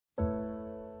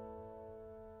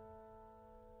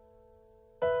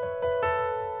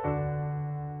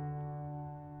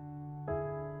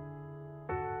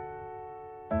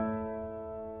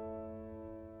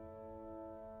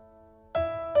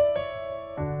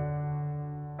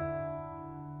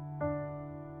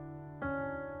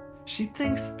She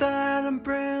thinks that I'm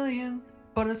brilliant,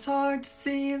 but it's hard to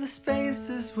see the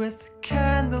spaces with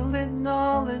candlelit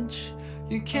knowledge.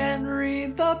 You can't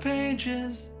read the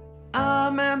pages.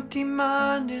 I'm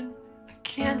empty-minded. I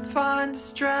can't find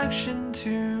distraction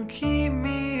to keep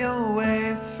me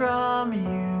away from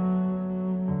you.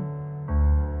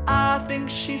 I think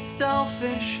she's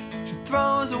selfish. She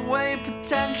throws away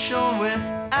potential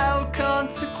without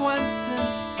consequences.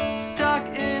 Stuck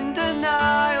in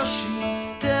denial,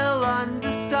 she's still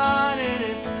undecided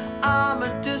if I'm a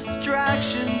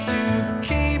distraction to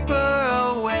keep her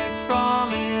away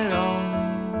from it all.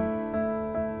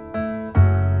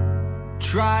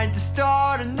 Tried to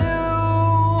start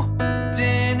anew,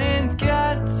 didn't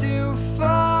get too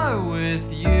far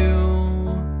with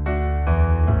you.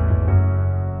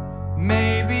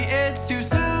 Maybe it's too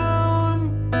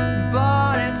soon,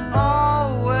 but it's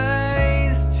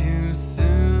always too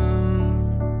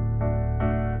soon.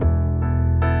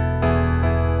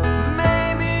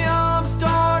 Maybe I'm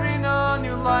starting a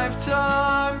new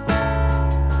lifetime.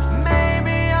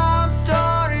 Maybe I'm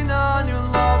starting a new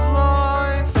love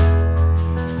life.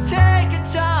 Take your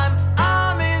time,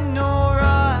 I'm in no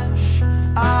rush.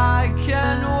 I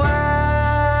can wait.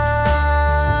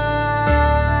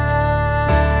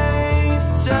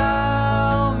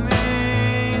 Tell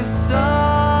me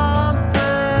something.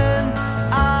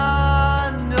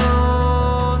 I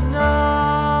know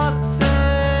nothing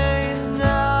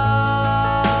now.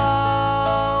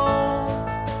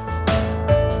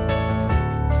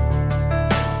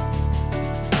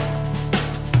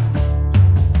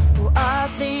 Well, I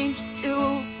think he's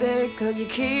stupid, cause he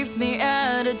keeps me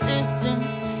at a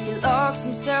distance. He locks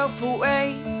himself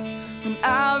away when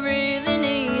I really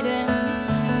need him.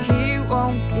 He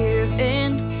won't give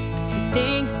in. He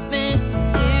thinks it's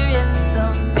mysterious, the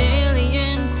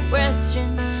million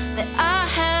questions that I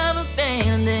have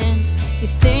abandoned. You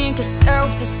think I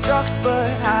self-destruct, but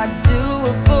I do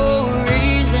it for a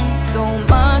reason. So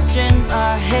much in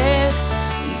my head,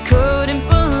 you couldn't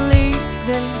believe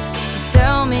it. You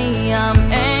tell me I'm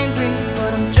angry,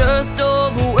 but I'm just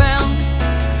overwhelmed.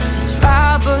 You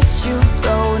try, but you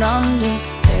don't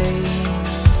understand.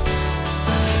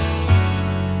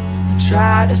 I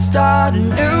tried to start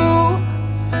anew,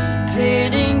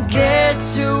 didn't get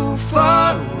too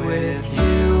far with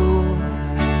you.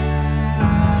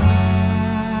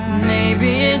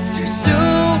 Maybe it's too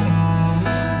soon,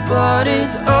 but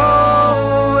it's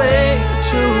always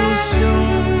too soon.